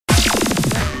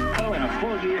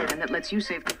here and that lets you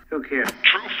save. Who cares?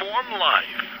 True Form Life.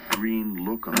 Green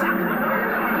look on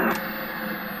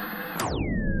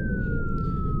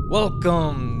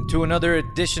Welcome to another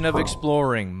edition of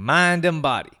Exploring Mind and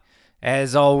Body.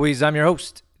 As always, I'm your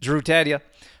host, Drew Tadia.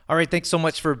 All right, thanks so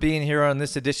much for being here on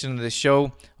this edition of the show.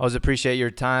 I always appreciate your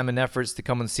time and efforts to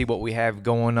come and see what we have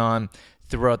going on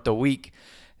throughout the week.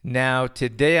 Now,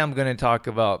 today I'm going to talk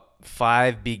about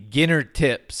 5 beginner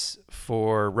tips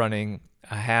for running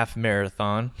a half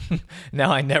marathon.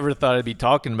 Now, I never thought I'd be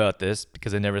talking about this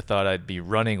because I never thought I'd be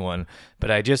running one,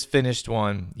 but I just finished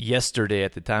one yesterday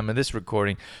at the time of this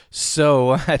recording,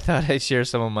 so I thought I'd share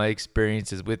some of my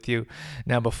experiences with you.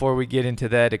 Now, before we get into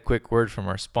that, a quick word from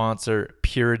our sponsor,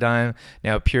 Puradyme.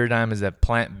 Now, Puradyme is a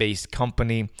plant-based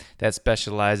company that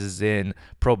specializes in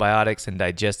probiotics and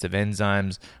digestive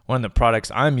enzymes. One of the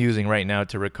products I'm using right now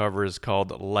to recover is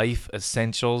called Life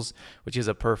Essentials, which is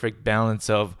a perfect balance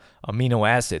of amino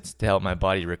acids to help my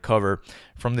body recover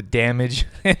from the damage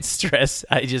and stress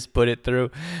I just put it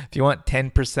through. If you want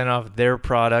 10% off their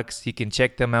products, you can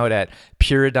check them out at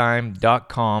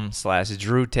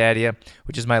puradyme.com/DrewTadia,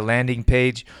 which is my landing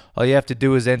page. All you have to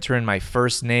do is enter in my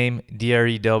first name,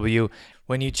 DREW,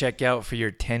 when you check out for your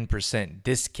 10%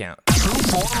 discount.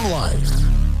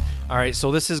 All right,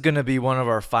 so this is going to be one of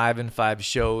our 5 in 5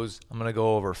 shows. I'm going to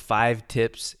go over 5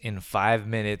 tips in 5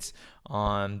 minutes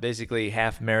on basically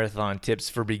half marathon tips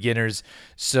for beginners.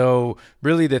 So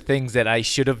really the things that I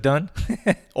should have done,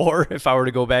 or if I were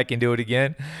to go back and do it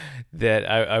again, that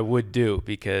I would do,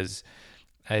 because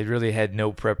I really had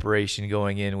no preparation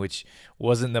going in, which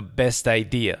wasn't the best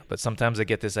idea. But sometimes I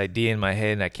get this idea in my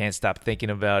head and I can't stop thinking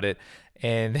about it,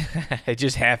 and I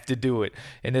just have to do it.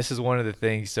 And this is one of the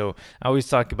things. So I always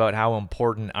talk about how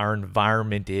important our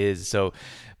environment is. So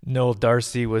Noel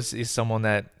Darcy is someone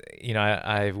that, you know,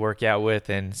 I work out with,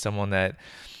 and someone that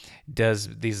does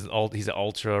he's an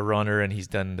ultra runner, and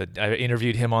I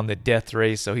interviewed him on the Death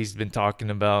Race. So he's been talking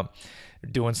about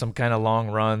doing some kind of long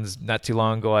runs. Not too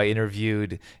long ago, I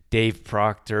interviewed Dave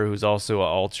Proctor, who's also an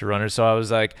ultra runner. So I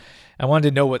was like, I wanted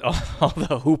to know what all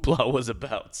the hoopla was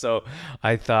about. So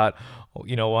I thought,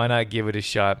 you know, why not give it a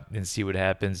shot and see what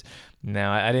happens.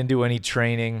 Now, I didn't do any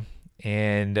training,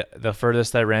 and the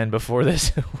furthest I ran before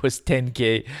this was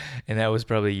 10K, and that was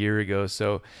probably a year ago.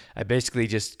 So I basically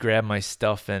just grabbed my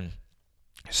stuff and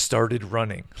started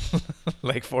running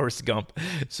like Forrest Gump.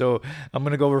 So I'm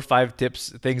going to go over 5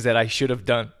 tips, things that I should have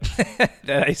done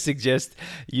that I suggest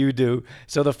you do.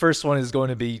 So the first one is going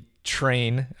to be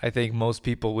train. I think most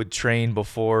people would train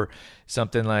before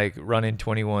something like running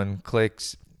 21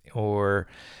 clicks or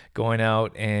going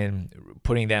out and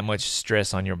putting that much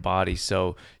stress on your body.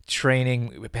 So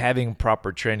training, having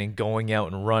proper training, going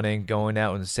out and running, going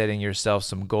out and setting yourself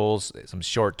some goals, some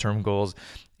short-term goals,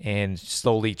 and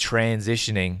slowly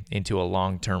transitioning into a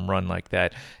long-term run like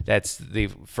that. That's the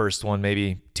first one,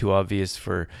 maybe too obvious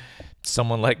for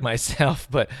someone like myself,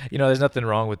 but you know, there's nothing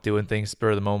wrong with doing things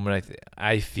spur of the moment.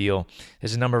 I feel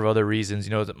there's a number of other reasons.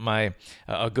 You know,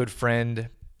 a good friend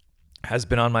has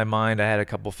been on my mind. I had a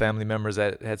couple family members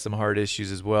that had some heart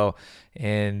issues as well,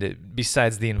 and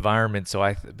besides the environment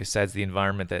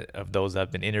that of those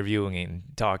I've been interviewing and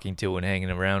talking to and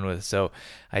hanging around with. So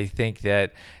I think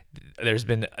that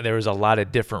there was a lot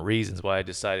of different reasons why I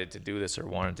decided to do this or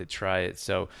wanted to try it.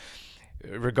 So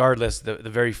regardless, the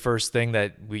very first thing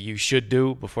that you should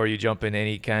do before you jump in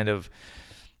any kind of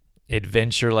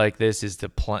adventure like this is to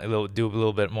do a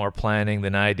little bit more planning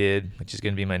than I did, which is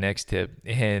going to be my next tip,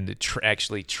 and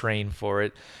actually train for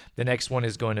it. The next one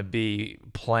is going to be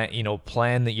plan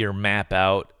your map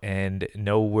out and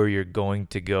know where you're going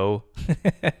to go.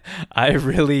 I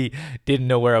really didn't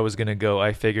know where I was going to go.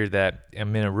 I figured that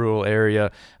I'm in a rural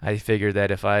area. I figured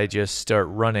that if I just start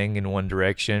running in one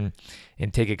direction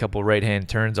and take a couple right-hand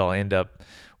turns, I'll end up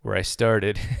where I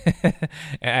started.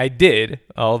 I did,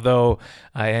 although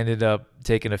I ended up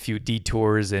taking a few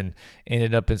detours and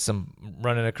ended up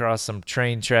running across some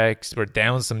train tracks or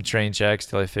down some train tracks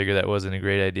till I figured that wasn't a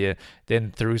great idea.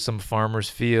 Then through some farmer's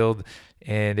field,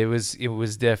 and it was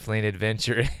definitely an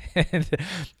adventure. And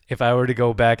if I were to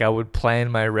go back, I would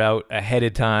plan my route ahead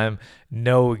of time,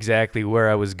 know exactly where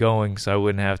I was going, so I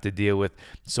wouldn't have to deal with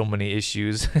so many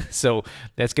issues. So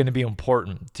that's going to be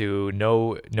important to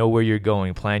know where you're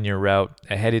going, plan your route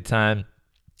ahead of time,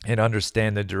 and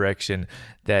understand the direction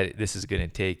that this is going to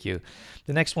take you.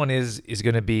 The next one is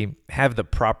going to be have the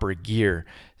proper gear.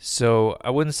 So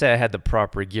I wouldn't say I had the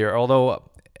proper gear, although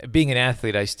being an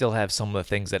athlete, I still have some of the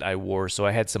things that I wore. So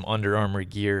I had some Under Armour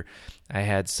gear. I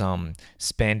had some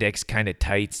spandex kind of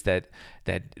tights that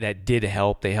did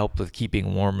help. They helped with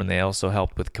keeping warm, and they also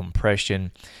helped with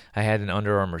compression. I had an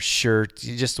Under Armour shirt,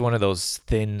 just one of those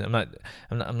thin. I'm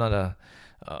not a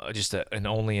just an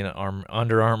only an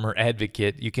Under Armour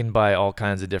advocate. You can buy all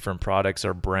kinds of different products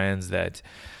or brands that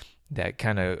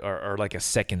kind of are like a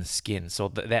second skin. So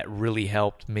that really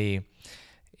helped me,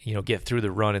 get through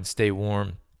the run and stay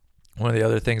warm. One of the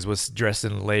other things was dress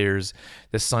in layers.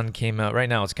 The sun came out. Right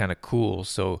now it's kind of cool,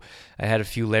 so I had a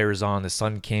few layers on. The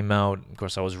sun came out. Of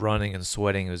course, I was running and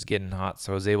sweating. It was getting hot,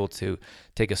 so I was able to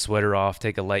take a sweater off,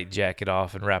 take a light jacket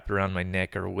off, and wrap it around my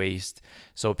neck or waist.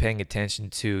 So paying attention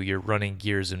to your running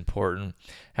gear is important.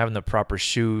 Having the proper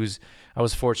shoes. I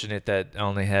was fortunate that I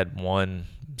only had one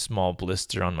small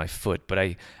blister on my foot, but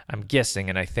I'm guessing,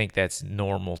 and I think that's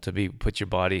normal to put your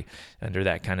body under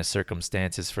that kind of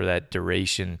circumstances for that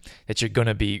duration, that you're going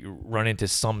to be run into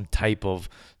some type of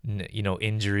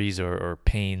injuries or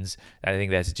pains. I think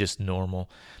that's just normal.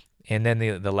 And then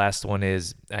the last one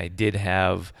is I did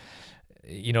have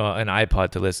an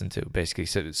iPod to listen to,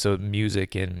 basically, so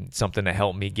music and something to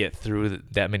help me get through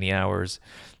that many hours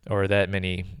or that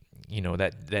many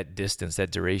that distance,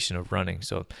 that duration of running.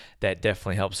 So that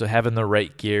definitely helps. So having the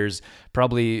right gears,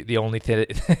 probably the only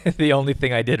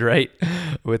thing I did right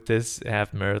with this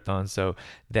half marathon. So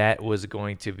that's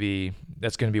going to be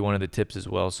one of the tips as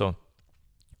well. So,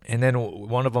 and then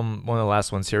one of the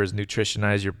last ones here is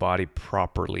nutritionize your body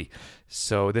properly.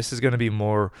 So this is going to be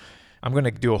more, I'm going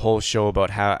to do a whole show about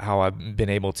how I've been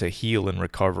able to heal and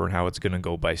recover, and how it's going to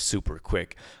go by super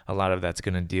quick. A lot of that's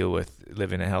going to deal with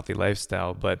living a healthy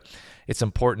lifestyle, but it's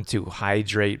important to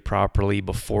hydrate properly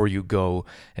before you go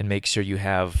and make sure you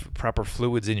have proper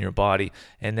fluids in your body.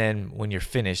 And then when you're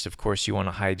finished, of course, you want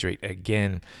to hydrate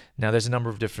again. Now, there's a number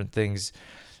of different things.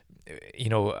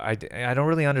 I don't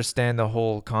really understand the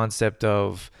whole concept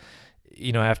of,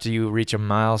 after you reach a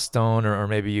milestone or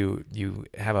maybe you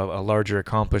have a larger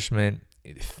accomplishment,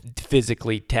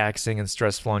 physically taxing and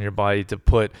stressful on your body, to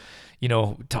put,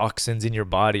 toxins in your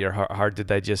body or hard to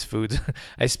digest foods.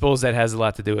 I suppose that has a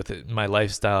lot to do with my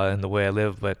lifestyle and the way I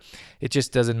live, but it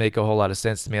just doesn't make a whole lot of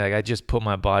sense to me. Like, I just put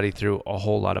my body through a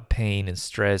whole lot of pain and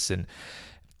stress, and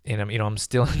I'm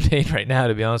still in pain right now,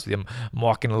 to be honest with you. I'm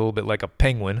walking a little bit like a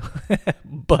penguin.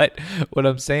 But what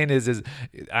I'm saying is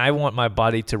I want my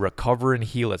body to recover and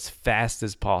heal as fast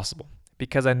as possible,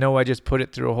 because I know I just put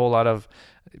it through a whole lot of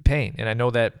pain, and I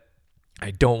know that I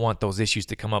don't want those issues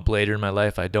to come up later in my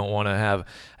life. I don't want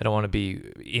to be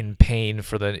in pain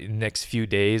for the next few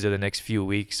days or the next few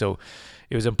weeks. So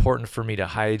it was important for me to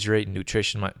hydrate and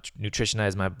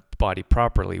nutritionize my body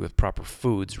properly with proper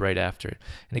foods right after.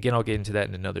 And again, I'll get into that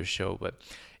in another show, but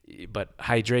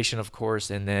hydration, of course,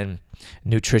 and then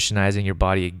nutritionizing your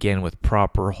body again with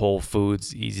proper whole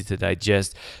foods, easy to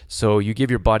digest, so you give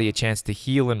your body a chance to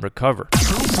heal and recover.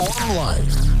 True Form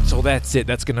Life. So that's it.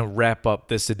 That's going to wrap up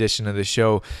this edition of the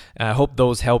show. I hope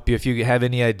those help you. If you have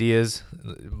any ideas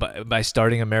by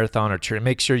starting a marathon or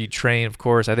make sure you train, of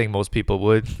course. I think most people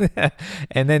would.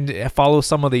 And then follow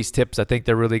some of these tips. I think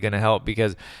they're really going to help,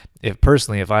 because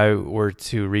if I were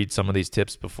to read some of these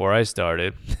tips before I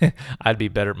started, I'd be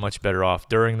much better off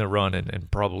during the run and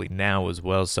probably now as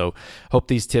well. So hope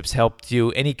these tips helped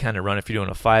you. Any kind of run, if you're doing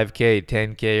a 5K,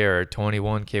 10K, or a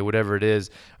 21K, whatever it is,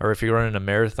 or if you're running a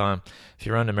marathon. If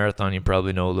you run a marathon, you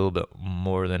probably know a little bit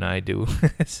more than I do.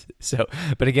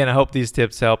 But again, I hope these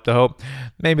tips helped. I hope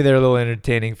maybe they're a little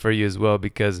entertaining for you as well,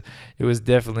 because it was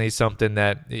definitely something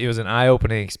it was an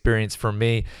eye-opening experience for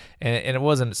me. And it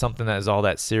wasn't something that was all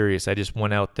that serious. I just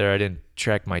went out there. I didn't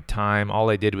track my time.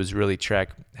 All I did was really track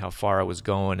how far I was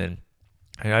going, and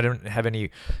I didn't have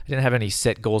any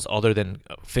set goals other than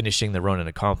finishing the run and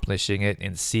accomplishing it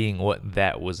and seeing what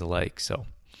that was like. So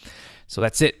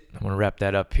that's it. I'm going to wrap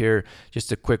that up here.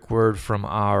 Just a quick word from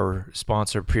our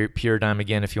sponsor, PureDime.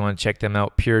 Again, if you want to check them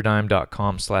out,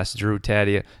 puredime.com/Drew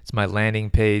Tadia. It's my landing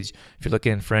page. If you're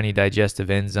looking for any digestive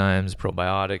enzymes,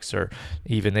 probiotics, or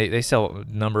even they sell a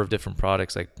number of different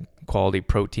products like quality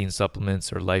protein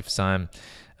supplements or Life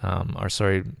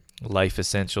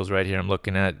Essentials right here I'm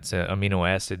looking at. It's an amino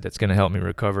acid that's going to help me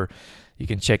recover. You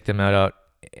can check them out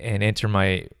enter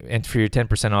for your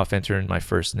 10% off, enter in my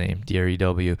first name,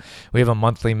 DREW. We have a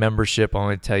monthly membership I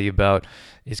want to tell you about.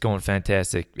 It's going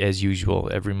fantastic as usual.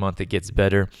 Every month it gets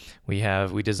better. We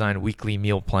design weekly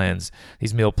meal plans.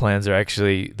 These meal plans are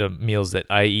actually the meals that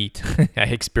I eat. I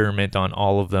experiment on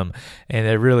all of them, and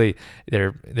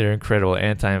they're incredible.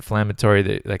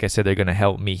 Anti-inflammatory. Like I said, they're going to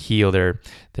help me heal.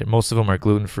 Most of them are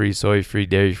gluten-free, soy-free,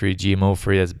 dairy-free,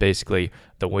 GMO-free. That's basically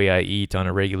the way I eat on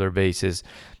a regular basis.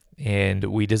 And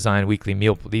we design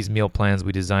these meal plans.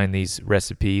 We design these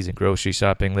recipes and grocery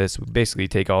shopping lists. We basically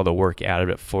take all the work out of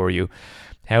it for you.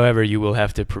 However, you will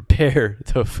have to prepare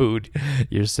the food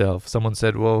yourself. Someone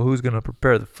said, well, who's going to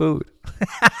prepare the food?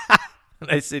 And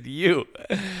I said, you.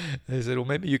 They said, well,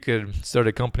 maybe you could start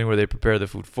a company where they prepare the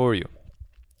food for you.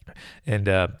 And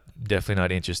definitely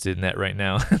not interested in that right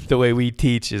now. The way we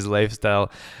teach is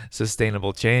lifestyle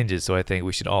sustainable changes. So I think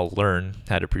we should all learn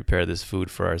how to prepare this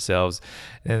food for ourselves.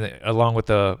 And along with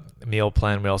the meal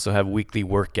plan, we also have weekly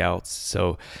workouts.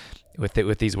 So with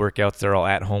these workouts, they're all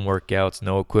at-home workouts,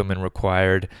 no equipment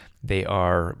required. We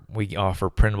offer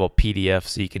printable PDFs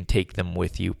so you can take them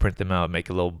with you, print them out, make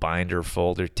a little binder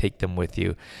folder, take them with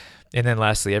you. And then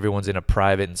lastly, everyone's in a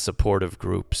private and supportive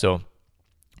group. So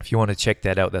if you want to check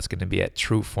that out, that's going to be at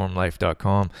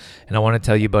trueformlife.com. And I want to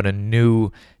tell you about a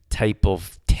new type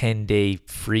of 10-day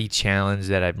free challenge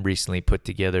that I've recently put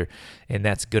together. And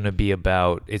that's going to be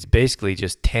it's basically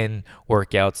just 10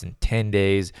 workouts in 10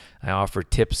 days. I offer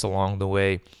tips along the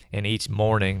way. And each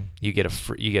morning you get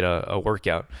a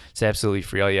workout. It's absolutely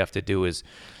free. All you have to do is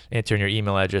enter in your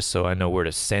email address so I know where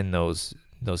to send those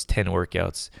 10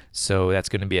 workouts. So that's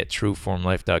going to be at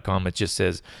trueformlife.com. It just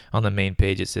says on the main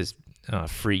page, it says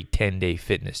free 10-day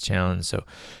fitness challenge. So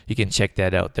you can check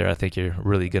that out there. I think you're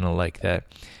really going to like that.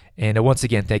 And once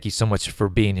again, thank you so much for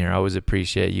being here. I always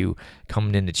appreciate you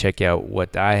coming in to check out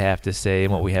what I have to say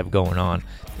and what we have going on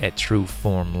at True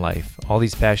Form Life. All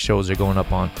these past shows are going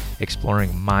up on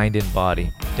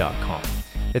exploringmindandbody.com.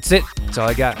 That's it. That's all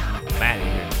I got. I'm out of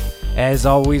here. As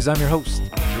always, I'm your host,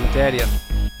 Drew Tadia,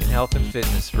 in health and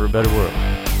fitness for a better world.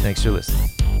 Thanks for listening.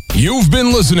 You've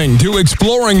been listening to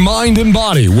Exploring Mind and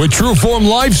Body with True Form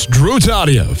Life's Drew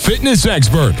Tadia, fitness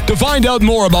expert. To find out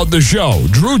more about the show,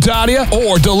 Drew Tadia,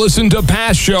 or to listen to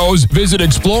past shows, visit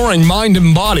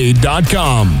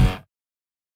exploringmindandbody.com.